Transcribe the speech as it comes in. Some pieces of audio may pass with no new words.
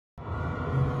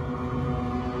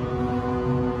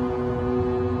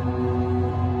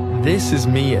This is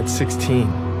me at 16,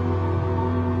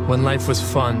 when life was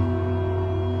fun.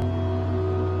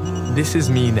 This is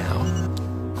me now.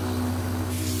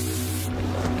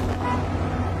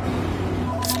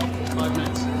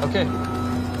 Okay.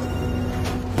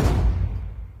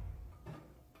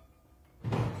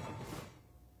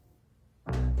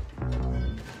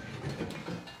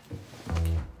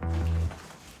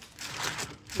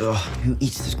 Ugh, who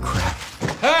eats this crap?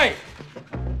 Hey!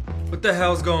 What the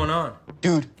hell's going on?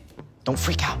 Dude, don't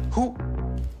freak out. Who?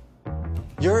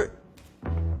 You're...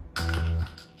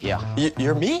 Yeah.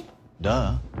 You're me?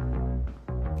 Duh.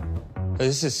 Oh,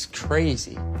 this is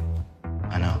crazy.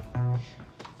 I know.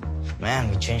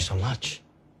 Man, we changed so much.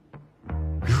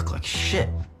 You look like shit.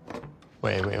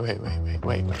 Wait.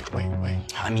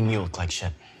 I mean, you look like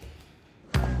shit.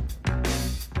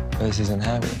 This isn't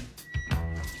happening.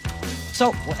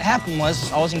 So what happened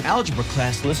was I was in algebra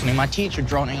class listening to my teacher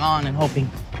droning on and hoping,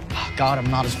 oh, God,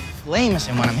 I'm not as lame as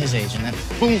him when I'm his age. And then,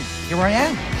 boom, here I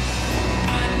am.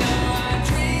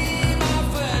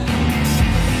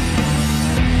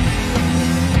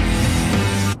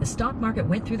 The stock market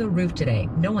went through the roof today.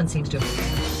 No one seems to...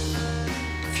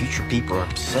 Future people are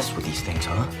obsessed with these things,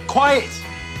 huh? Quiet!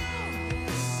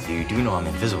 You do know I'm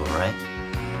invisible, right?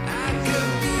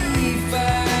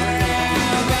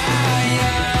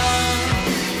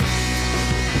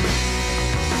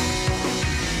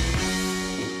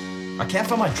 I can't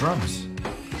find my drums.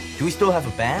 Do we still have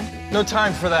a band? No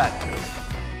time for that.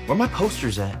 Where are my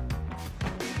posters at?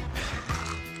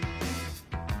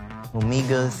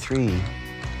 Omega 3.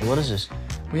 What is this?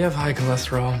 We have high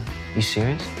cholesterol. You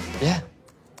serious? Yeah.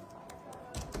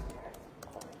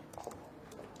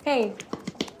 Hey.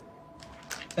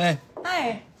 Hey.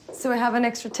 Hi. So I have an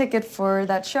extra ticket for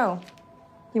that show.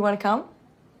 You want to come?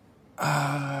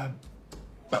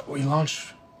 But we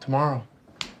launch tomorrow.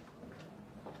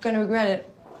 Gonna regret it.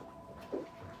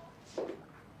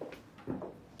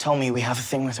 Tell me we have a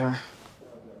thing with her.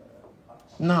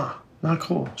 Nah, not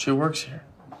cool. She works here.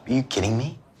 Are you kidding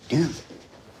me? Dude,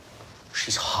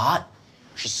 she's hot.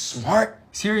 She's smart.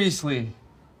 Seriously,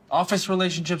 office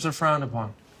relationships are frowned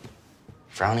upon.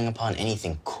 Frowning upon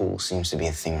anything cool seems to be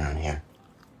a thing around here.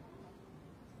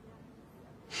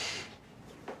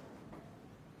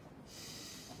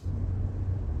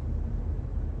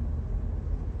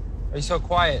 Are you so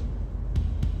quiet?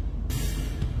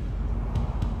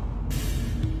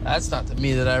 That's not the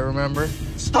me that I remember.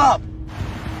 Stop!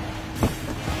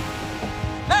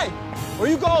 Hey! Where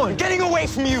you going? I'm getting away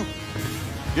from you!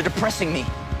 You're depressing me.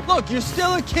 Look, you're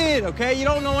still a kid, okay? You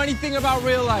don't know anything about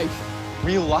real life.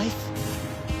 Real life?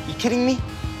 You kidding me?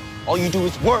 All you do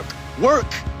is work, work!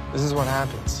 This is what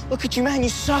happens. Look at you, man, you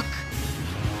suck.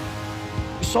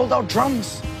 You sold out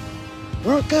drums.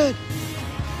 You were good.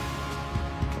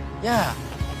 Yeah.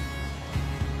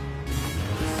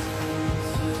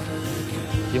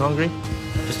 You hungry?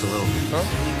 Just a little. Huh?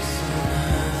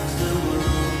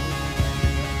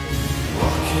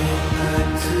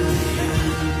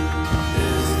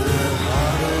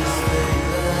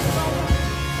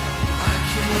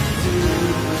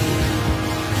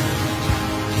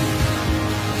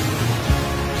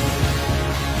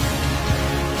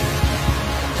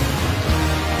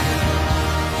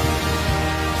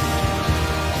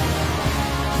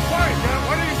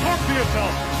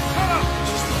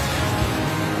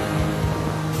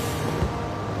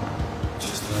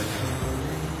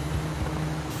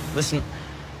 Listen,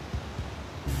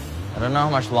 I don't know how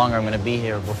much longer I'm gonna be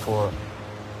here before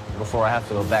I have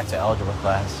to go back to algebra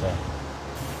class.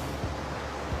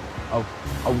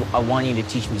 I want you to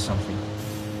teach me something.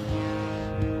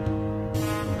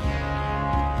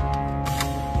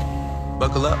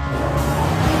 Buckle up.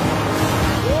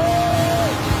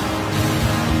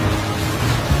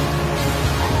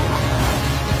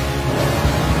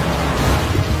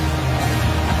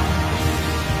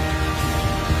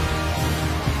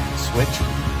 Switch?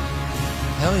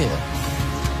 Hell yeah.